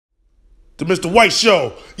The Mr. White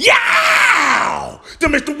Show. Yeah! The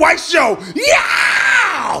Mr. White Show.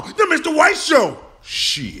 Yeah! The Mr. White Show.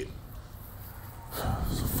 Shit.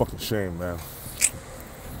 It's a fucking shame, man.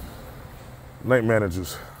 Night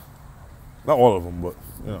managers. Not all of them, but,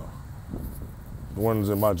 you know, the ones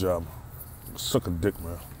in my job. Suck a dick,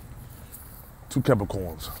 man. 2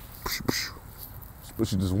 Capricorns.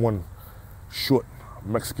 Especially this one short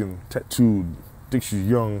Mexican tattooed, thinks she's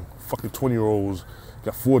young, fucking 20-year-olds.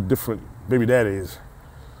 Got 4 different baby daddies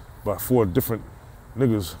by 4 different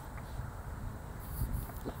niggas.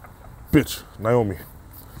 Bitch, Naomi.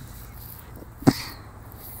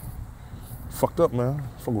 Fucked up, man.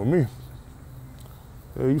 Fuck with me.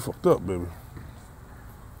 Yeah, you fucked up, baby.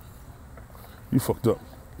 You fucked up.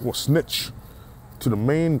 You want to snitch to the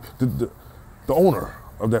main, the owner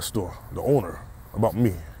of that store, the owner, about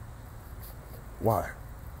me. Why?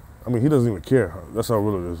 I mean, he doesn't even care. That's how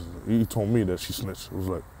real it is. He told me that she snitched. It was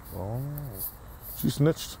like, oh, she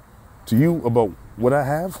snitched to you about what I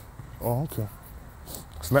have? Oh, okay.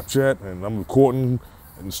 Snapchat, and I'm recording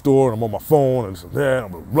in the store, and I'm on my phone, and this and that,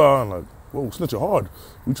 and blah, blah, blah. And like, whoa, snitching hard.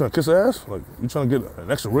 You trying to kiss her ass? Like, you trying to get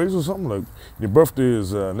an extra raise or something? Like, your birthday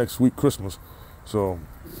is next week, Christmas. So,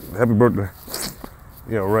 happy birthday.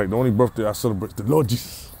 Yeah, right. The only birthday I celebrate is the Lord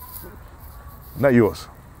Jesus. Not yours.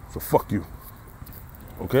 So fuck you.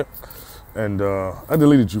 Okay? And I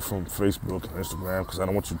deleted you from Facebook and Instagram because I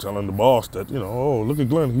don't want you telling the boss that, you know, oh, look at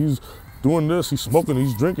Glenn, he's doing this, he's smoking,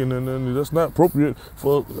 he's drinking, and that's not appropriate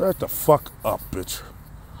for, shut the fuck up, bitch.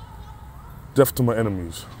 Death to my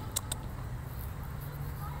enemies.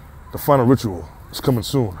 The final ritual is coming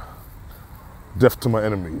soon. Death to my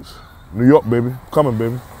enemies. New York, baby. Coming,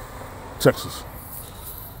 baby. Texas.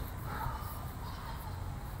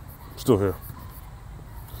 Still here.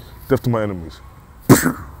 Death to my enemies.